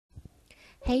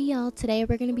Hey y'all, today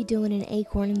we're going to be doing an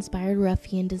Acorn inspired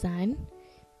ruffian design.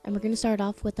 And we're going to start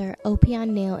off with our OPI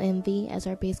Nail Envy as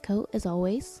our base coat as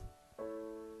always.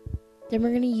 Then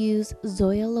we're going to use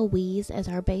Zoya Louise as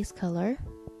our base color.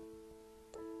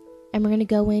 And we're going to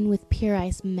go in with Pure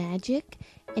Ice Magic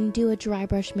and do a dry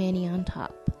brush mani on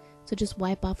top. So just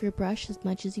wipe off your brush as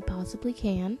much as you possibly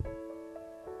can.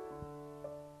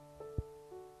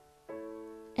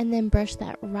 And then brush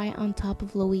that right on top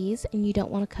of Louise, and you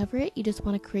don't want to cover it, you just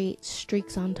want to create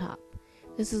streaks on top.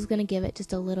 This is going to give it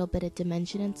just a little bit of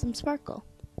dimension and some sparkle.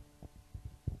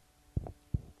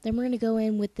 Then we're going to go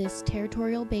in with this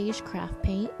territorial beige craft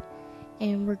paint,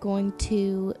 and we're going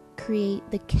to create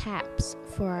the caps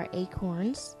for our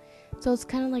acorns. So it's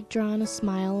kind of like drawing a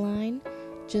smile line,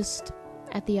 just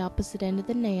at the opposite end of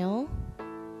the nail.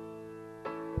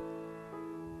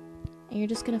 And you're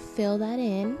just going to fill that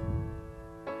in.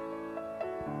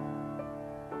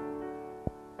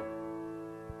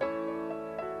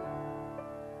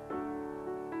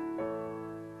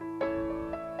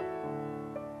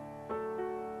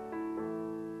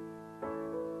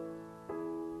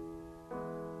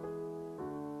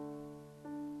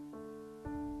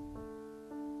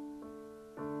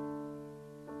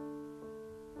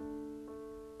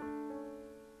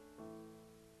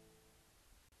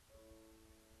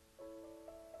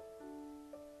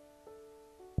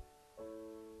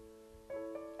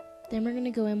 Then we're going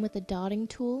to go in with a dotting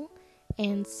tool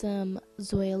and some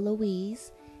Zoya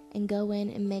Louise and go in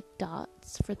and make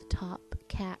dots for the top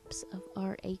caps of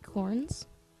our acorns.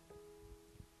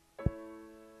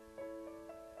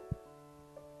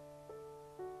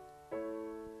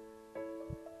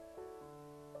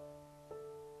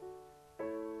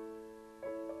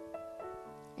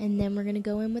 And then we're going to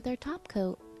go in with our top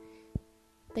coat.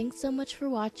 Thanks so much for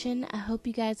watching. I hope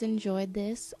you guys enjoyed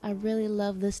this. I really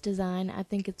love this design. I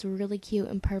think it's really cute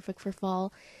and perfect for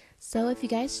fall. So if you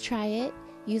guys try it,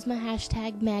 use my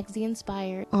hashtag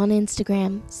MagsieInspired on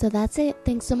Instagram. So that's it.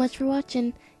 Thanks so much for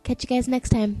watching. Catch you guys next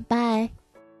time. Bye.